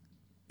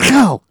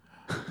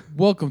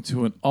Welcome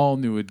to an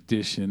all-new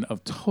edition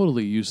of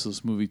Totally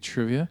Useless Movie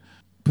Trivia,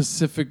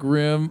 Pacific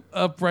Rim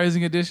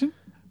Uprising Edition.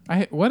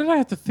 Why did I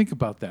have to think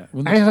about that?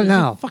 I don't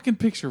know. A fucking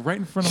picture right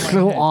in front of my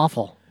So head.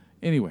 awful.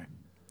 Anyway,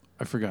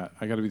 I forgot.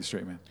 I got to be the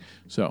straight man.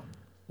 So,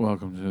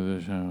 welcome to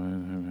the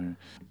show.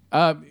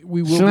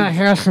 We will. It's not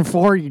Harrison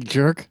Ford, you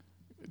jerk.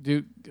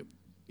 Dude,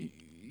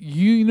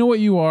 you know what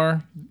you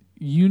are?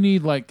 You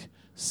need like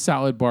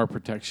salad bar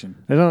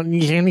protection. I don't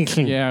need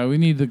anything. Yeah, we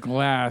need the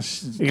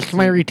glass. It's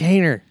my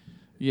retainer.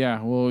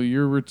 Yeah, well,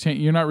 you're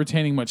not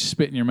retaining much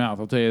spit in your mouth.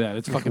 I'll tell you that.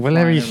 It's fucking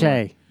whatever you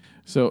everywhere. say.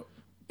 So,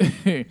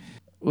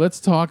 let's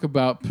talk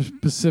about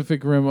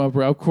Pacific Rim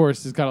Uprising. Of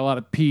course, it's got a lot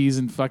of peas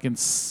and fucking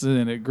s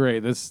in it.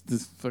 Great. This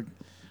fuck.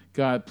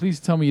 God, please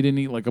tell me you didn't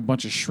eat like a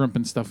bunch of shrimp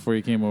and stuff before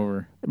you came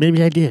over.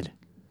 Maybe I did.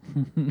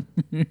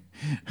 All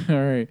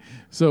right.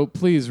 So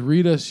please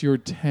read us your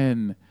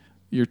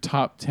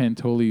top 10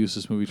 totally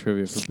useless movie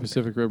trivia for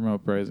Pacific Rim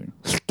Uprising.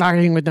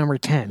 Starting with number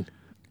 10.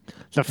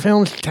 The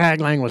film's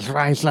tagline was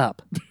Rise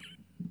Up.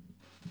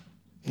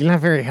 You're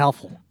not very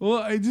helpful.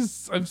 Well,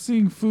 I'm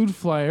seeing food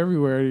fly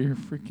everywhere out of your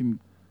freaking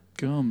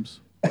gums.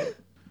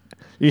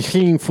 You're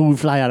seeing food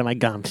fly out of my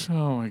gums.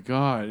 Oh my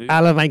God.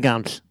 Out of my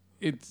gums.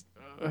 It's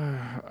I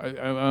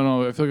don't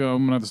know. I feel like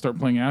I'm gonna have to start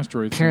playing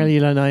Asteroids. Apparently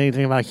you don't know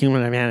anything about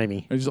human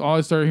anatomy. I'm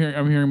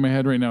hearing in my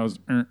head right now is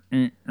all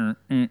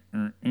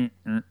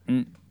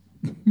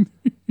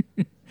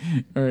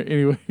right,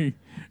 anyway.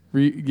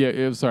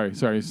 Sorry.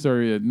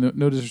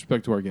 No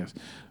disrespect to our guests.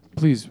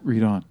 Please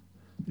read on.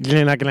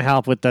 You're not going to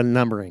help with the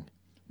numbering.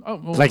 Oh,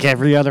 well, like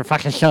every other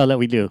fucking show that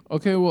we do.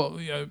 Okay,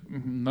 well, yeah,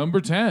 number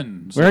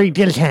 10. We already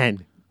did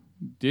 10.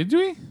 Did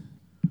we?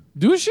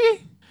 Do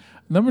she?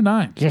 Number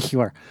 9. Yes, you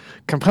are.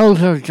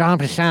 Composer John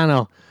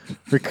Pisano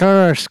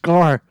recorded our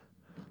score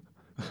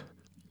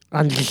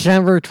on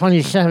December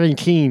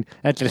 2017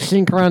 at the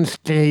Synchron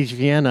Stage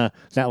Vienna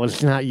that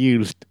was not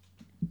used.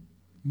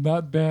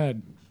 Not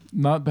bad.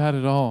 Not bad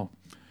at all.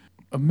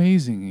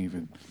 Amazing,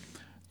 even.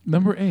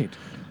 Number 8.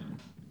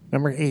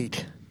 Number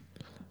 8.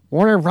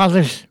 Warner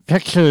Brothers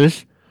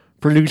Pictures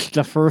produced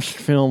the first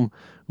film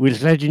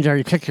with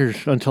Legendary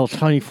Pictures until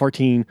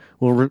 2014.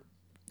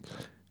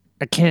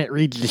 I can't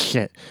read this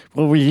shit.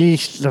 Will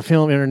release the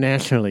film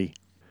internationally.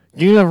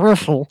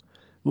 Universal,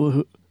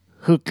 who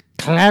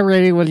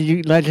collaborated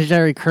with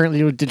Legendary,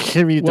 currently will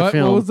distribute the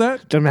film what was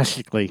that?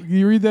 Domestically. Can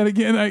you read that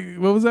again?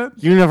 What was that?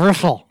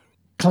 Universal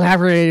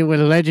collaborated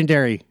with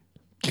Legendary.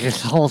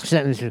 This whole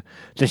sentence,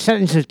 the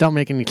sentences don't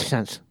make any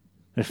sense.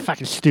 They're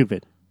fucking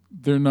stupid.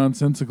 They're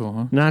nonsensical,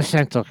 huh?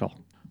 Nonsensical.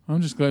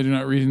 I'm just glad you're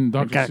not reading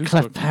Dr. Got Seuss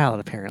cleft book. palate,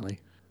 apparently.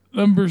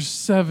 Number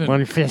 7.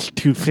 1 fish,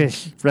 2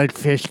 fish, red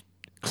fish,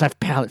 cleft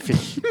palate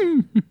fish.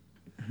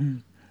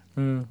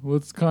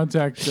 Let's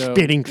contact...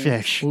 Spitting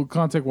fish. We'll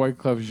contact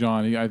Wyclef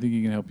Jean. I think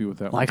he can help you with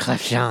that one.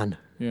 Wyclef Jean.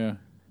 Yeah.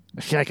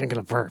 I feel like I'm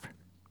going to burp.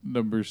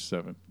 Number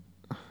 7.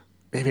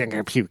 Maybe I'm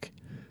going to puke.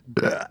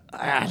 There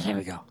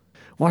we go.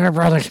 Warner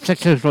Brothers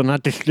Pictures will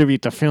not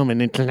distribute the film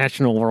in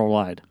international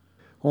worldwide.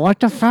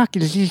 What the fuck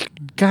is these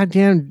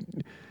goddamn...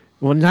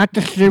 Will not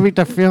distribute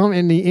the film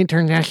in the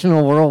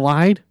international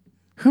worldwide?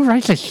 Who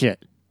writes this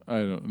shit?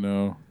 I don't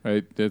know.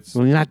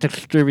 Will not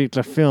distribute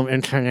the film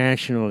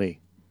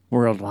internationally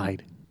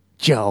worldwide.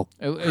 Joe.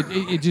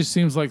 It just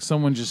seems like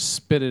someone just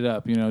spit it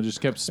up,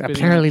 just kept spitting.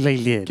 Apparently they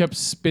did. Kept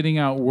spitting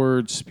out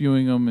words,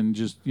 spewing them, and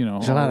just,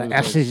 There's a lot of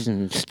S's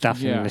and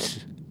stuff in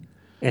this.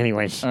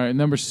 Anyways. All right,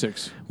 number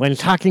 6. When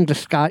talking to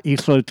Scott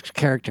Eastwood's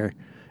character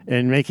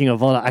and making a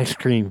bowl of ice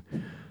cream,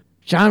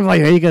 John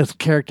Boyega's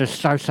character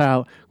starts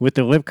out with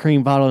the whipped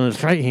cream bottle in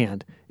his right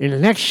hand. In the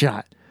next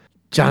shot,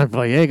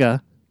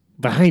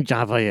 behind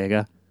John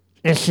Boyega,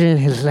 it's in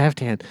his left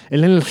hand.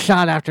 And then the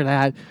shot after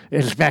that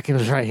is back in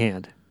his right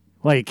hand.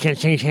 What, you can't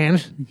change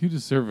hands? You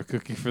deserve a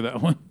cookie for that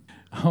one.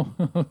 All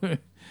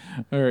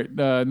right,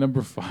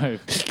 number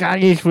 5. Scott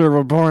Eastwood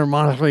was born in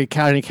Monterey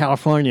County,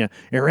 California,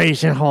 and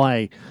raised in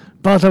Hawaii,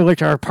 both of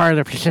which are part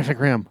of the Pacific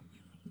Rim.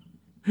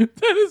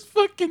 That is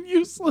fucking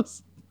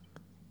useless.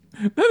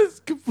 That is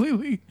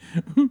completely...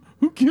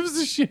 Who gives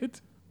a shit?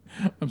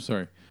 I'm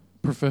sorry.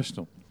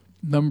 Professional.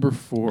 Number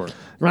 4.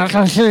 Mako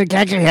Mori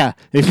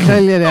is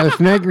credited as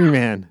Angry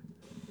Man.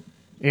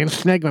 And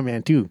Snegma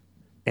Man, too.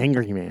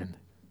 Angry Man.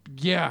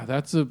 Yeah,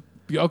 that's a...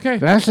 Okay.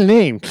 That's the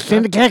name.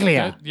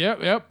 Syndicaglia.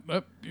 Yep.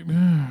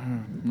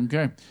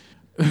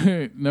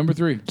 Okay. Number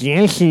 3. The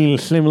end scene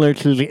is similar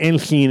to the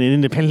end scene in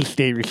Independence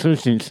Day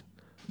Resurgence.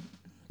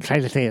 Try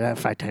to say that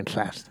 5 times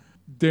fast.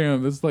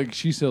 Damn, that's like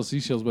She Sells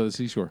Seashells by the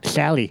Seashore.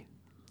 Sally.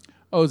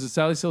 Oh, is it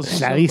Sally Sells Seashells?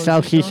 Sally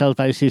sells seashells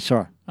by the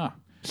seashore. Ah.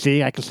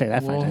 See, I can say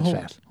that 5 times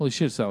fast. Holy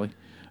shit, Sally.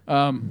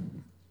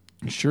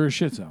 Sure as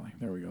shit, Sally.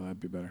 There we go. That'd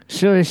be better.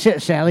 Sure as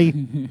shit,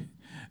 Sally.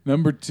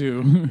 Number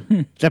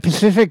 2. The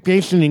Pacific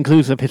Basin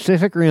includes the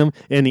Pacific Rim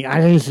and the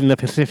islands in the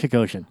Pacific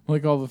Ocean.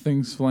 Like all the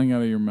things flying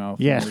out of your mouth.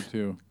 Yes. Number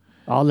 2.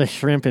 All the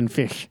shrimp and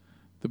fish.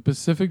 The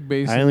Pacific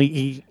Basin. I only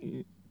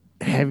eat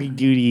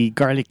heavy-duty,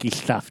 garlicky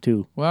stuff,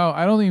 too. Wow,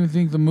 I don't even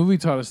think the movie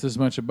taught us this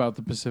much about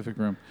the Pacific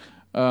Rim.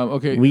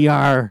 Okay. We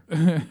are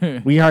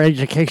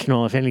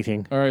educational, if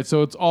anything. All right,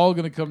 so it's all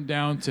going to come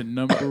down to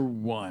number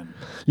 1.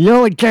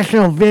 No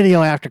additional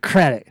video after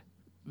credit.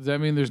 Does that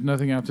mean there's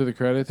nothing after the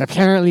credits?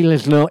 Apparently,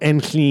 there's no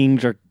end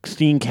scenes or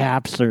scene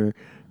caps or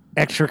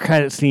extra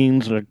credit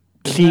scenes or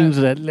scenes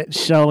that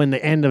show in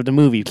the end of the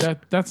movies.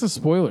 That's a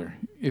spoiler,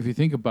 if you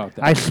think about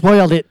that. I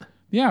spoiled it.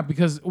 Yeah,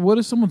 because what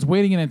if someone's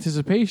waiting in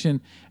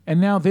anticipation, and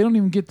now they don't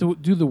even get to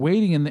do the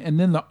waiting and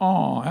then the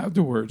aw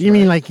afterwards? You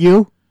mean like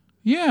you?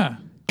 Yeah.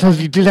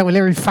 Because you do that with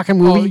every fucking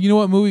movie? Oh, you know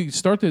what movie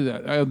started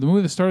that? The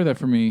movie that started that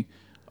for me,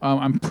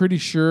 I'm pretty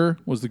sure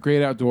was The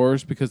Great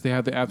Outdoors, because they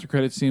had the after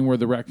credit scene where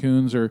the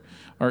raccoons are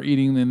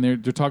eating, and they're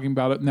talking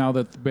about it now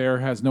that the bear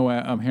has no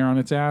hair on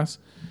its ass.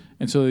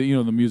 And so,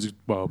 the music's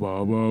ba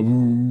ba ba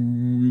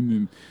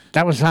boom.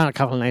 That was on a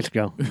couple of nights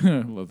ago.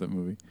 I love that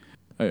movie.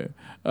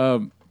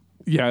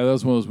 Yeah, that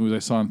was one of those movies I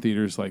saw in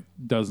theaters like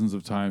dozens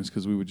of times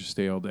because we would just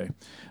stay all day.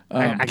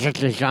 I got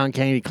the John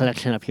Candy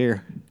collection up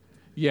here.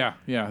 Yeah,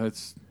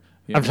 that's...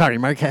 Yeah. I'm sorry,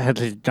 Mark has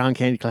the John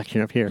Candy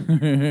collection up here.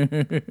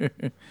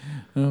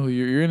 Oh,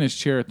 you're in his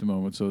chair at the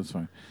moment, so it's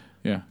fine.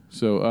 Yeah,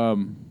 so,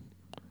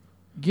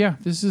 yeah,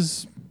 this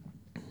is...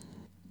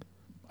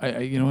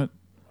 you know what?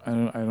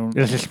 I don't.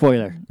 It's a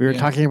spoiler. We were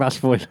talking about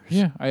spoilers.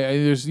 Yeah,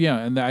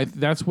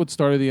 that's what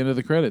started the end of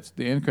the credits.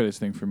 The end credits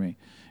thing for me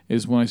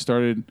is when I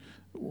started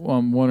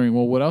wondering,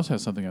 well, what else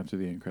has something after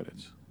the end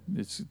credits?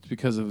 It's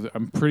because of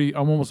I'm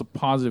almost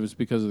positive it's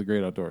because of The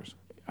Great Outdoors.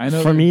 I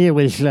know. For me, it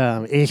was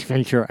Ace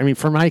Ventura. I mean,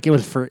 for Mike, it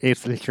was for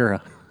Ace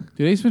Ventura.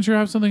 Did Ace Ventura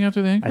have something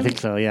after the end credits? I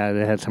think so. Yeah,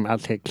 they had some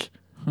outtakes.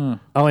 Huh.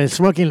 Oh, and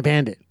Smoking the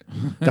Bandit.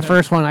 The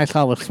first one I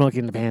saw was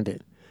Smoking the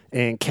Bandit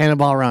and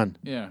Cannonball Run.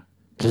 Yeah.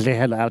 Because they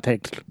had the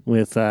outtakes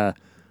with Burt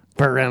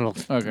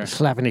Reynolds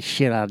slapping the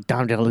shit out of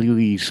Dom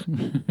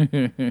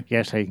DeLuise.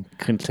 Yes, I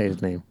couldn't say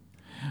his name.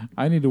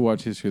 I need to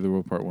watch History of the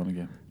World Part 1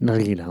 again. No,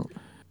 you don't.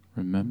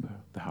 Remember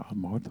the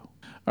immortal.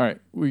 All right,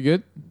 we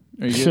good?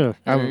 Are you sure.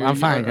 good? I'm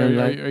fine.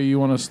 Are you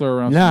want to slur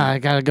around? No, I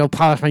got to go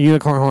polish my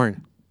unicorn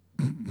horn.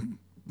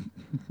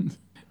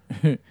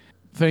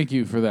 Thank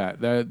you for that.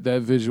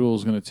 That visual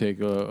is going to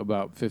take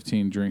about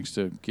 15 drinks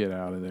to get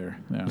out of there.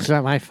 Now. It's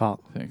not my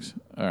fault. Thanks.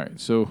 All right.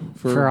 So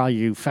for all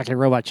you fucking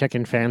Robot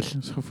Chicken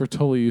fans. So for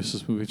totally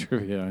useless movie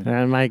trivia.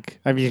 I'm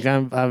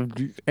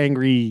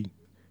angry.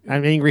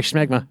 I'm angry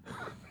smegma.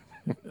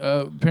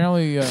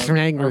 Apparently, our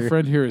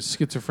friend here is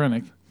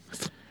schizophrenic.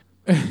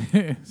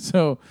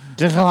 So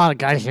there's a lot of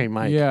guys named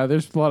Mike. Yeah,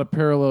 there's a lot of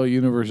parallel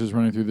universes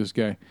running through this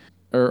guy.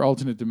 Or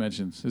alternate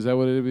dimensions. Is that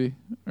what it'd be?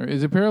 Or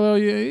is it parallel?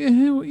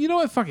 You know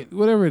what? Fuck it.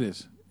 Whatever it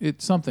is.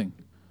 It's something.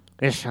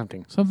 It's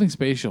something. Something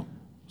spatial.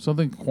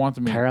 Something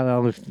quantum.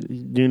 Parallel with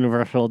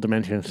universal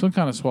dimensions. Some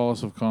kind of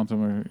solace of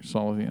quantum or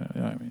solid. You know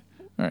what I mean?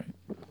 All right.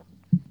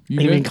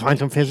 You mean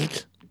quantum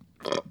physics?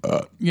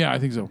 Yeah, I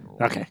think so.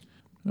 Okay.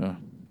 All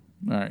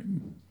right.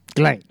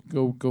 Great.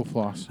 Go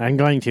floss. I'm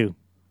going to.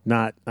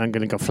 I'm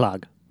going to go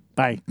flog.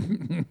 Bye.